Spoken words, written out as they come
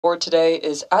Aboard today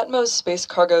is Atmos Space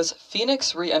Cargo's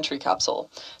Phoenix re-entry capsule.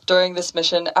 During this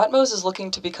mission, Atmos is looking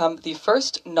to become the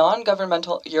first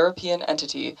non-governmental European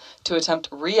entity to attempt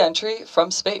re-entry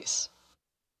from space.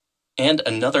 And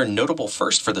another notable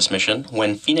first for this mission,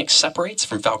 when Phoenix separates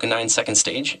from Falcon 9's second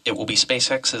stage, it will be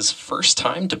SpaceX's first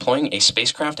time deploying a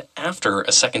spacecraft after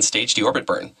a second stage deorbit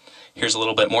burn. Here's a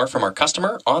little bit more from our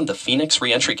customer on the Phoenix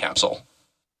re-entry capsule.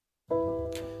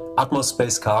 Atmos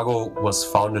Space Cargo was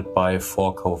founded by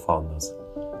 4 co-founders.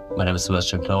 My name is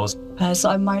Sebastian Klaus. So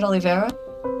I'm Marit Oliveira.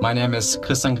 My name is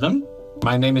Christian Grimm.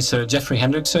 My name is Jeffrey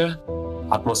Hendrickse.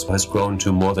 Atmos has grown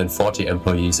to more than 40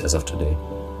 employees as of today.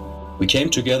 We came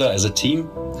together as a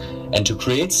team and to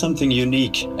create something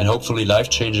unique and hopefully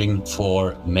life-changing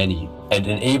for many. And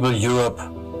enable Europe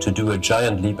to do a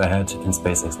giant leap ahead in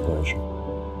space exploration.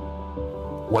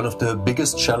 One of the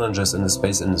biggest challenges in the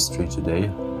space industry today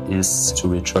is to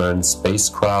return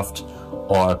spacecraft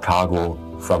or cargo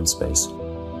from space.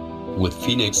 With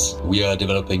Phoenix, we are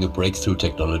developing a breakthrough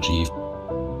technology.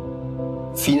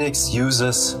 Phoenix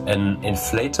uses an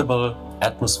inflatable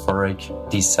atmospheric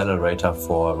decelerator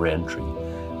for re-entry.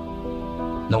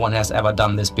 No one has ever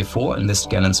done this before in this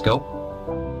scale and scope.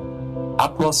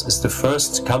 Atmos is the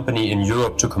first company in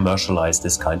Europe to commercialize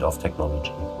this kind of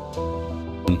technology.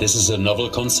 This is a novel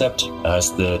concept,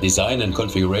 as the design and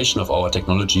configuration of our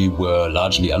technology were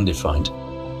largely undefined.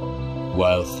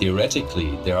 While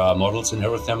theoretically there are models in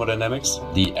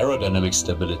aerothermodynamics, the aerodynamic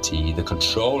stability, the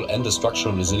control and the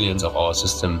structural resilience of our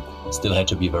system still had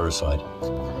to be verified.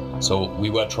 So we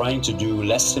were trying to do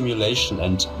less simulation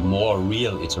and more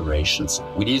real iterations.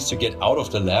 We needed to get out of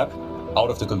the lab, out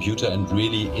of the computer, and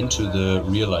really into the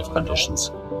real-life conditions.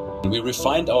 We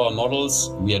refined our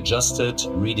models, we adjusted,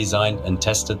 redesigned and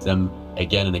tested them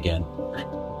again and again.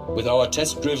 With our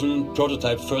test-driven,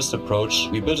 prototype-first approach,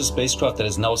 we built a spacecraft that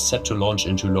is now set to launch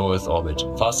into low Earth orbit,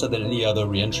 faster than any other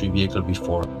re-entry vehicle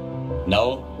before.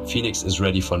 Now, Phoenix is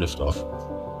ready for liftoff.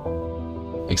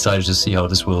 Excited to see how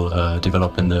this will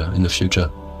develop in the future.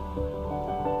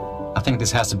 I think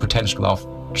this has the potential of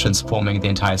transforming the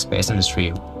entire space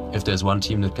industry. If there's one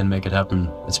team that can make it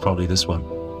happen, it's probably this one.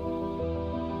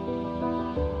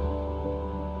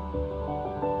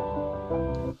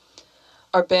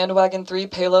 Our Bandwagon 3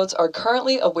 payloads are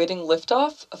currently awaiting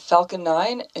liftoff of Falcon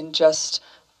 9 in just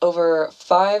over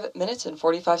 5 minutes and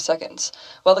 45 seconds.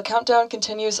 While the countdown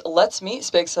continues, let's meet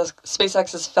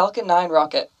SpaceX's Falcon 9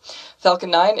 rocket. Falcon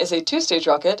 9 is a 2-stage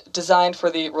rocket designed for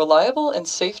the reliable and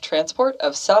safe transport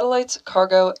of satellites,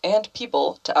 cargo, and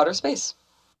people to outer space.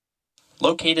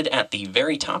 Located at the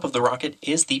very top of the rocket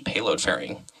is the payload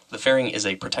fairing. The fairing is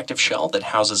a protective shell that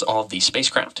houses all of the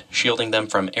spacecraft, shielding them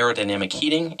from aerodynamic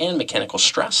heating and mechanical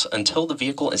stress until the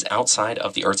vehicle is outside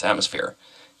of the Earth's atmosphere.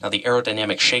 Now, the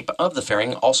aerodynamic shape of the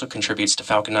fairing also contributes to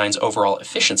Falcon 9's overall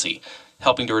efficiency,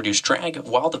 helping to reduce drag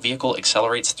while the vehicle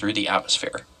accelerates through the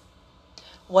atmosphere.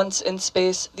 Once in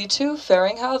space, the 2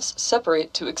 fairing halves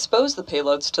separate to expose the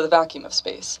payloads to the vacuum of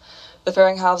space. The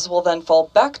fairing halves will then fall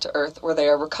back to Earth, where they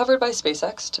are recovered by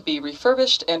SpaceX to be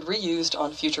refurbished and reused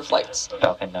on future flights.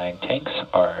 Falcon 9 tanks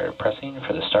are pressing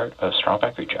for the start of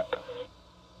strongback retract.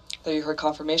 There you heard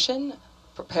confirmation,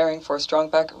 preparing for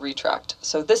strongback retract.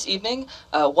 So this evening,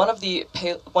 one of the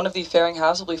fairing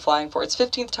halves will be flying for its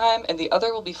 15th time, and the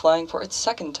other will be flying for its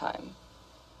 2nd time.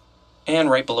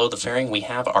 And right below the fairing, we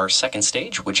have our second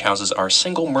stage, which houses our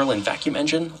single Merlin vacuum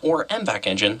engine, or MVAC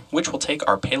engine, which will take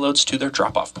our payloads to their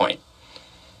drop-off point.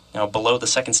 Now, below the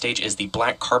second stage is the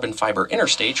black carbon fiber inner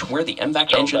stage, where the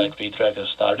MVAC engine... Strongback retract has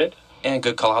started. And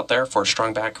good call out there for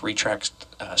strongback retract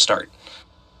start.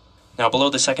 Now, below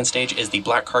the second stage is the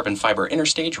black carbon fiber inner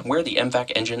stage, where the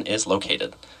MVAC engine is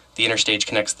located. The inner stage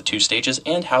connects the 2 stages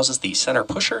and houses the center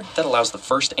pusher that allows the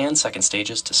first and second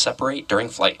stages to separate during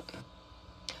flight.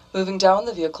 Moving down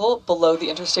the vehicle, below the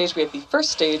interstage, we have the first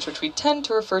stage, which we tend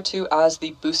to refer to as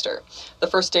the booster. The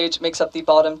first stage makes up the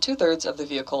bottom 2/3 of the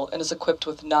vehicle and is equipped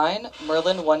with 9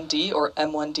 Merlin 1D or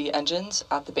M1D engines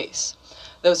at the base.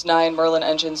 Those 9 Merlin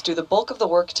engines do the bulk of the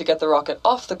work to get the rocket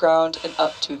off the ground and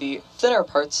up to the thinner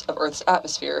parts of Earth's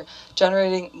atmosphere,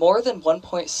 generating more than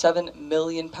 1.7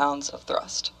 million pounds of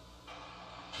thrust.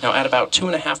 Now, at about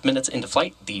 2.5 minutes into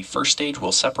flight, the first stage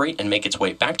will separate and make its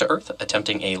way back to Earth,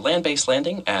 attempting a land-based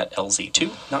landing at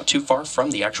LZ2, not too far from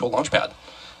the actual launch pad.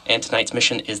 And tonight's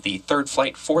mission is the 3rd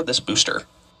flight for this booster.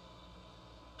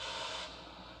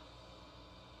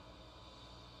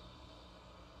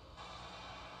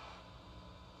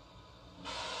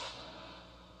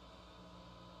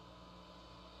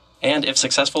 And if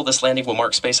successful, this landing will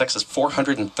mark SpaceX's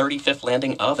 435th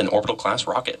landing of an orbital-class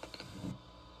rocket.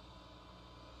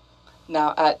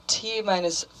 Now at T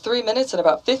minus 3 minutes and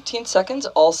about 15 seconds,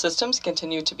 all systems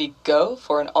continue to be go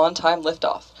for an on-time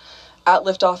liftoff. At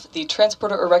liftoff, the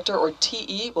transporter erector, or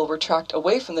TE, will retract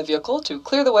away from the vehicle to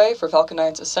clear the way for Falcon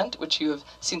 9's ascent, which you have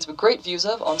seen some great views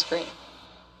of on screen.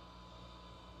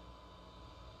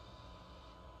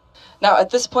 Now,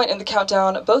 at this point in the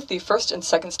countdown, both the first and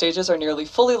second stages are nearly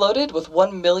fully loaded with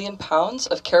 1 million pounds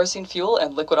of kerosene fuel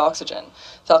and liquid oxygen.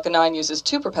 Falcon 9 uses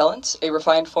two propellants, a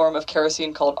refined form of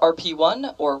kerosene called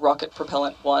RP1, or Rocket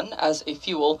Propellant 1, as a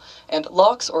fuel, and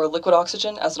LOX, or liquid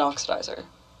oxygen, as an oxidizer.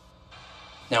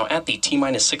 Now, at the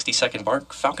T-minus 60-second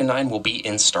mark, Falcon 9 will be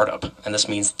in startup, and this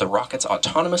means the rocket's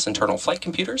autonomous internal flight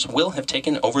computers will have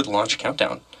taken over the launch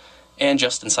countdown. And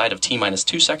just inside of T-minus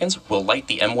 2 seconds, we'll light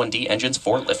the M1D engines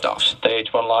for liftoff. Stage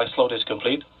 1 launch load is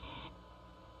complete.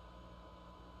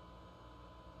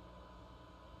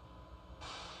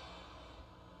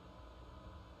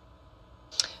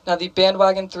 Now, the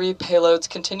Bandwagon 3 payloads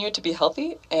continue to be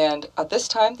healthy, and at this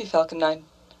time, the Falcon 9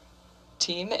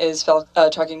 team is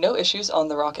tracking no issues on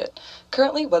the rocket.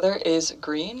 Currently, weather is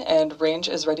green, and range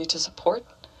is ready to support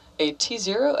a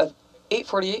T0 of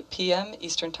 8:48 p.m.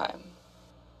 Eastern Time.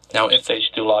 Now, if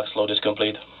Stage 2 LOX load is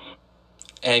complete.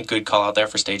 And good call out there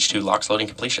for Stage 2 LOX loading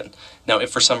completion. Now,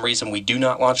 if for some reason we do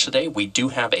not launch today, we do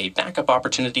have a backup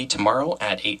opportunity tomorrow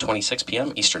at 8:26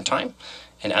 p.m. Eastern Time.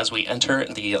 And as we enter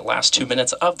the last 2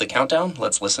 minutes of the countdown,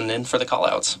 let's listen in for the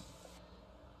callouts.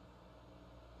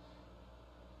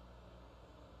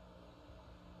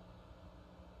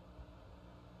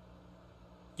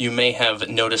 You may have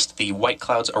noticed the white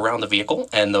clouds around the vehicle,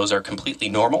 and those are completely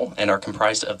normal and are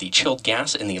comprised of the chilled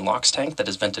gas in the LOX tank that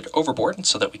is vented overboard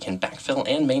so that we can backfill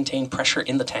and maintain pressure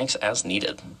in the tanks as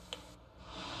needed.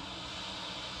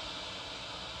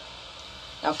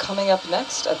 Now, coming up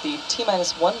next at the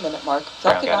T-minus 1 minute mark,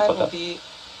 Falcon 9 will be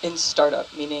in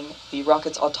startup, meaning the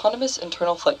rocket's autonomous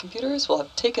internal flight computers will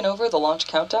have taken over the launch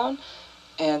countdown,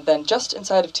 and then just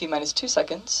inside of T-minus 2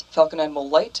 seconds, Falcon 9 will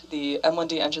light the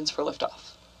M1D engines for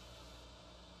liftoff.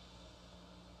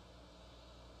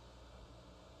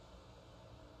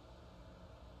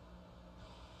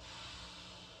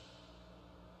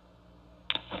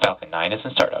 Falcon 9 is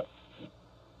in startup.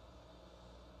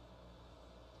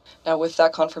 Now, with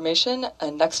that confirmation,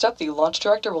 next up, the launch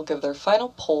director will give their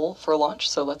final poll for launch,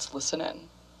 so let's listen in.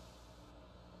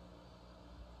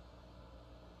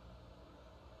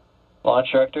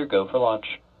 Launch director, go for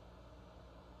launch.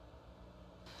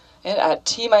 And at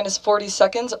T-minus 40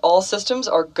 seconds, all systems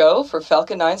are go for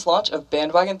Falcon 9's launch of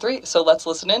Bandwagon 3, so let's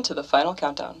listen in to the final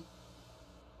countdown.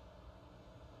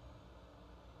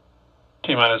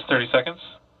 T-minus 30 seconds.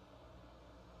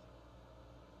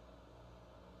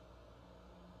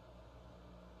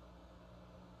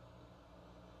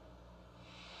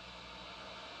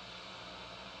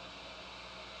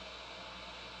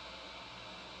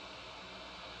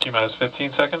 T-minus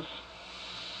 15 seconds.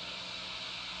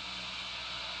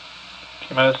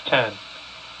 T-minus 10,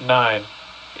 9,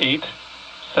 8,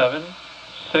 7,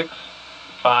 6,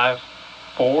 5,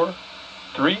 4,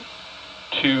 3,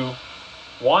 2,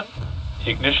 1.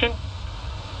 Ignition.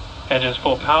 Engines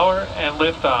full power and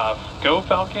lift off. Go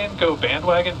Falcon, go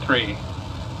Bandwagon 3.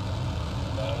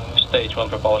 Stage 1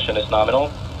 propulsion is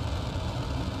nominal.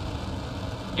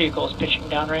 Vehicle is pitching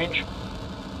downrange.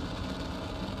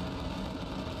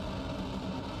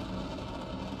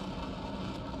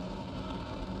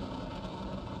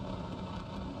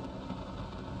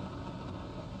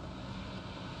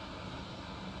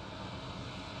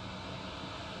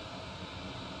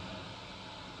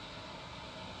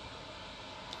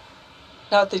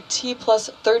 Now, at the T plus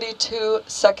 32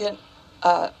 second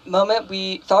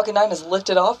moment, Falcon 9 has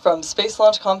lifted off from Space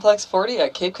Launch Complex 40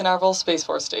 at Cape Canaveral Space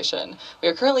Force Station. We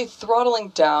are currently throttling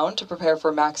down to prepare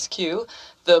for max Q,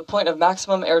 the point of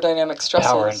maximum aerodynamic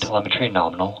stresses. Power and telemetry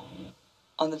nominal.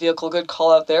 On the vehicle, good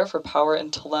call out there for power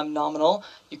and telem nominal.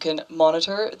 You can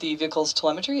monitor the vehicle's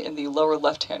telemetry in the lower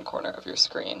left-hand corner of your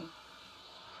screen.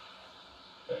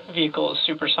 Vehicle is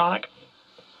supersonic.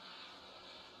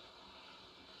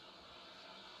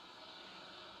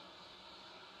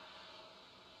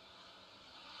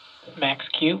 Max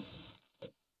Q.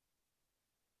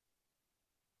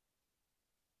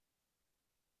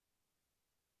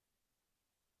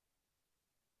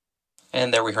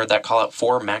 And there we heard that call out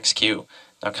for Max Q.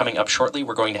 Now coming up shortly,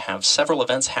 we're going to have several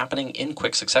events happening in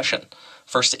quick succession.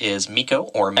 First is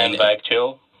MECO, or main... And back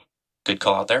chill. Good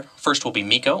call out there. First will be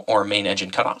MECO, or main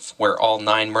engine cutoff, where all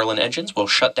 9 Merlin engines will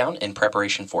shut down in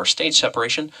preparation for stage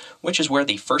separation, which is where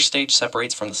the first stage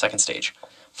separates from the second stage.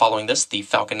 Following this, the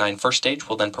Falcon 9 first stage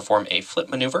will then perform a flip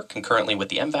maneuver concurrently with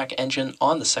the MVAC engine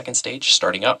on the second stage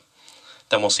starting up.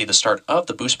 Then we'll see the start of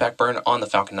the boost back burn on the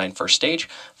Falcon 9 first stage,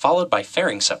 followed by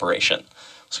fairing separation.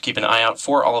 So keep an eye out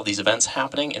for all of these events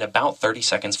happening in about 30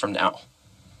 seconds from now.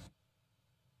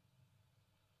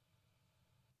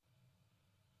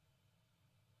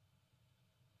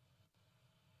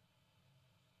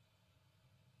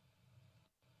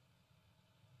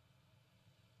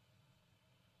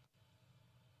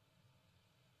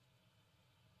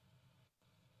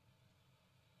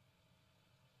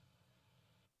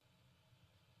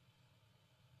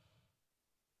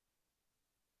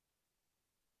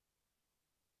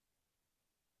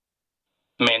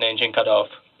 Main engine cut off.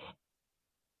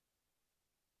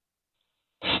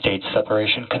 Stage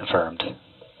separation confirmed.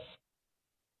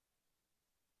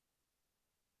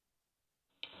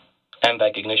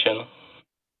 MVAC ignition.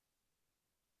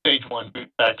 Stage 1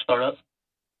 boost back startup.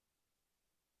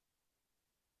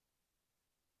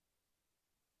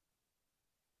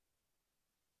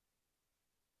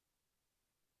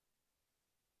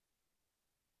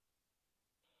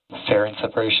 Fairing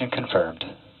separation confirmed.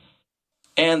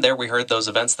 And there we heard those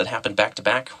events that happened back to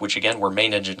back, which again were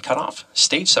main engine cutoff,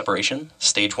 stage separation,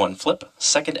 stage 1 flip,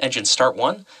 second engine start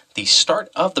 1, the start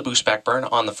of the boost back burn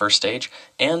on the first stage,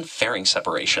 and fairing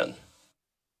separation.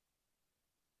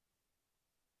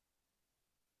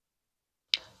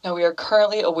 Now we are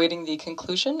currently awaiting the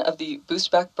conclusion of the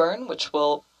boost back burn, which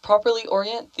will properly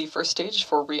orient the first stage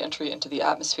for re-entry into the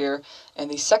atmosphere,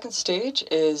 and the second stage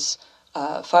is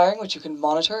firing, which you can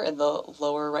monitor in the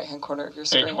lower right-hand corner of your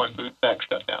screen. Stage 1 boost back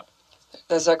shutdown.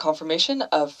 There's that confirmation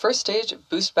of first stage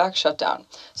boost back shutdown.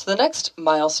 So the next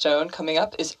milestone coming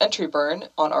up is entry burn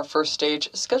on our first stage,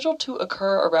 scheduled to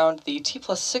occur around the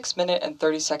T+6 minute and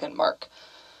 30-second mark.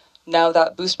 Now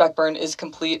that boost back burn is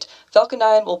complete, Falcon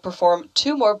 9 will perform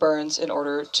 2 more burns in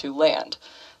order to land.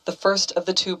 The first of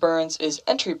the 2 burns is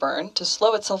entry burn, to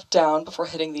slow itself down before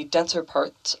hitting the denser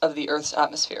parts of the Earth's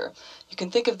atmosphere. You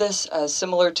can think of this as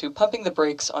similar to pumping the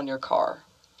brakes on your car.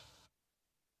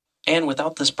 And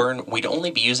without this burn, we'd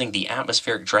only be using the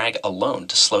atmospheric drag alone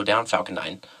to slow down Falcon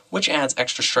 9, which adds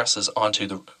extra stresses onto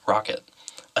the rocket.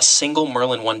 A single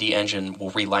Merlin 1D engine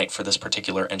will relight for this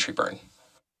particular entry burn.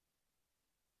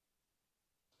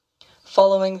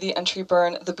 Following the entry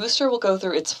burn, the booster will go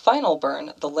through its final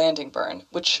burn, the landing burn,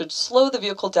 which should slow the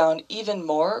vehicle down even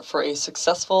more for a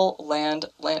successful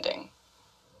landing.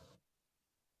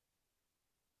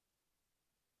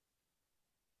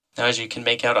 Now, as you can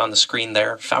make out on the screen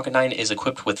there, Falcon 9 is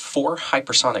equipped with 4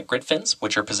 hypersonic grid fins,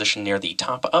 which are positioned near the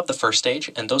top of the first stage,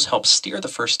 and those help steer the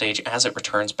first stage as it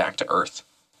returns back to Earth.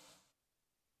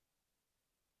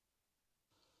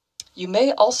 You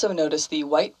may also notice the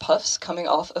white puffs coming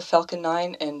off of Falcon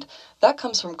 9, and that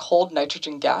comes from cold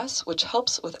nitrogen gas, which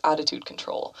helps with attitude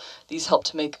control. These help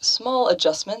to make small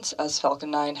adjustments as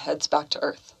Falcon 9 heads back to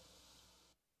Earth.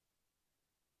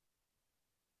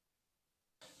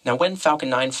 Now, when Falcon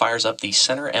 9 fires up the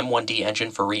center M1D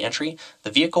engine for re-entry, the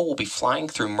vehicle will be flying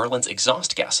through Merlin's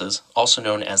exhaust gases, also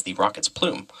known as the rocket's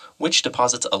plume, which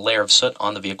deposits a layer of soot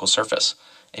on the vehicle's surface.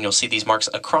 And you'll see these marks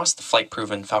across the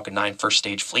flight-proven Falcon 9 first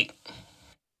stage fleet.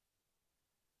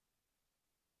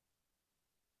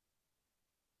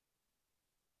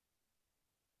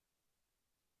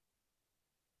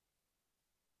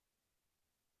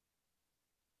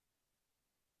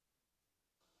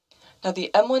 Now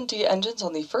the M1D engines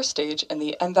on the first stage and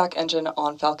the MVAC engine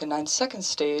on Falcon 9's second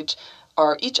stage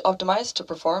are each optimized to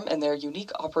perform in their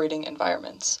unique operating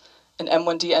environments. An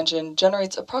M1D engine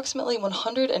generates approximately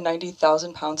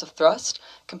 190,000 pounds of thrust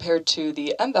compared to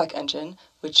the MVAC engine,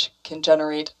 which can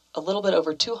generate a little bit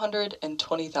over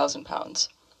 220,000 pounds.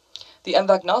 The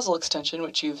MVAC nozzle extension,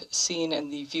 which you've seen in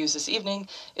the views this evening,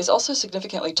 is also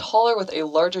significantly taller with a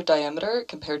larger diameter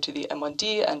compared to the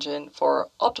M1D engine for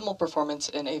optimal performance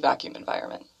in a vacuum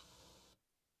environment.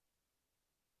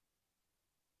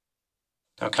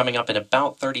 Now, coming up in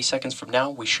about 30 seconds from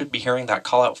now, we should be hearing that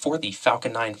call out for the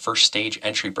Falcon 9 first stage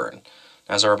entry burn.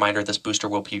 As a reminder, this booster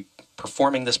will be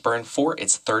performing this burn for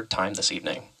its 3rd time this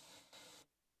evening.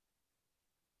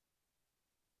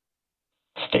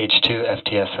 Stage 2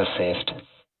 FTS has saved.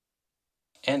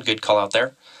 And good call out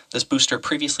there. This booster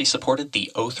previously supported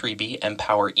the O3B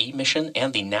Empower E mission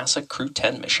and the NASA Crew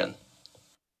 10 mission.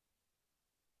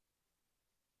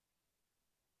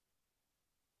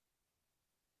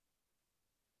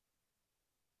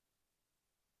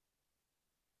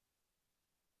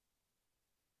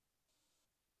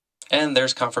 And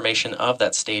there's confirmation of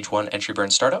that stage 1 entry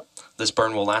burn startup. This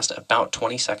burn will last about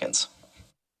 20 seconds.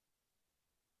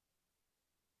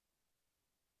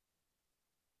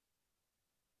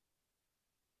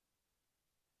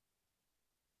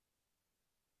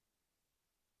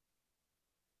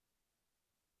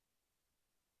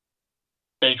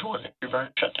 Stage 1 entry burn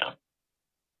shutdown.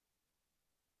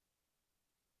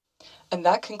 And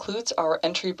that concludes our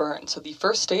entry burn. So the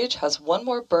first stage has one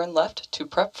more burn left to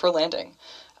prep for landing.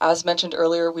 As mentioned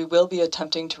earlier, we will be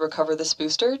attempting to recover this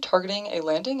booster, targeting a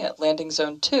landing at landing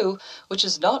zone 2, which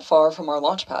is not far from our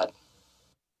launch pad.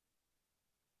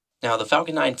 Now, the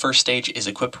Falcon 9 first stage is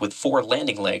equipped with 4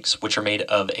 landing legs, which are made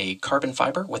of a carbon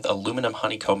fiber with aluminum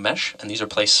honeycomb mesh, and these are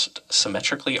placed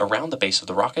symmetrically around the base of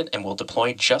the rocket and will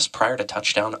deploy just prior to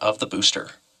touchdown of the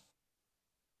booster.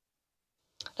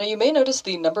 Now, you may notice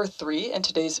the number 3 in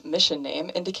today's mission name,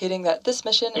 indicating that this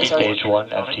mission is our... Stage 1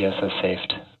 FTS is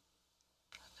saved.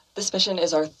 This mission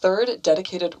is our third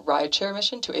dedicated rideshare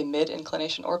mission to a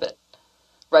mid-inclination orbit.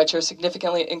 Rideshare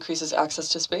significantly increases access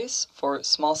to space for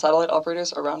small satellite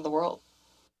operators around the world.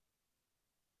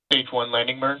 Stage 1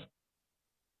 landing burn.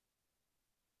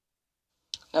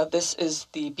 Now, this is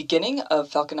the beginning of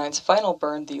Falcon 9's final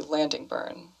burn, the landing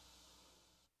burn.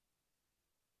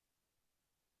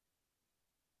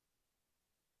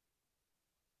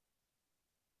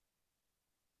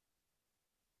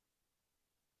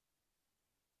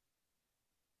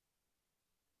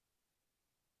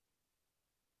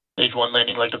 Stage 1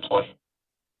 landing leg deploy.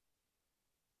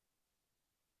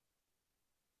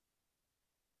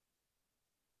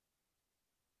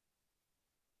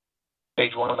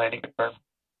 Stage 1 landing confirmed.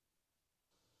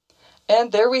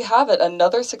 And there we have it,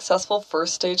 another successful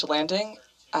first stage landing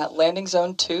at landing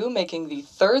zone 2, making the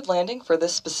third landing for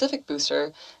this specific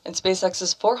booster in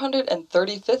SpaceX's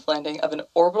 435th landing of an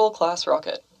orbital class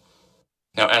rocket.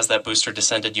 Now, as that booster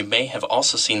descended, you may have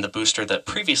also seen the booster that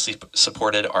previously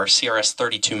supported our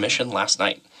CRS-32 mission last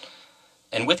night.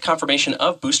 And with confirmation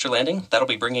of booster landing, we'll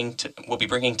be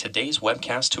bringing today's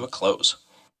webcast to a close.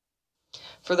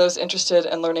 For those interested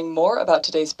in learning more about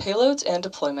today's payloads and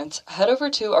deployments, head over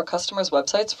to our customers'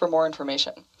 websites for more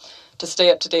information. To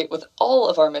stay up to date with all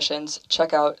of our missions,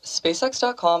 check out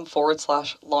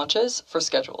spacex.com/launches for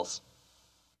schedules.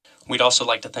 We'd also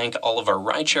like to thank all of our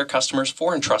rideshare customers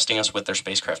for entrusting us with their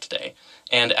spacecraft today.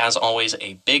 And as always,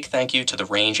 a big thank you to the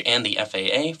Range and the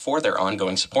FAA for their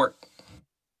ongoing support.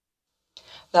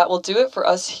 That will do it for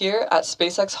us here at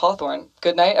SpaceX Hawthorne.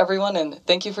 Good night, everyone, and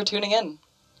thank you for tuning in.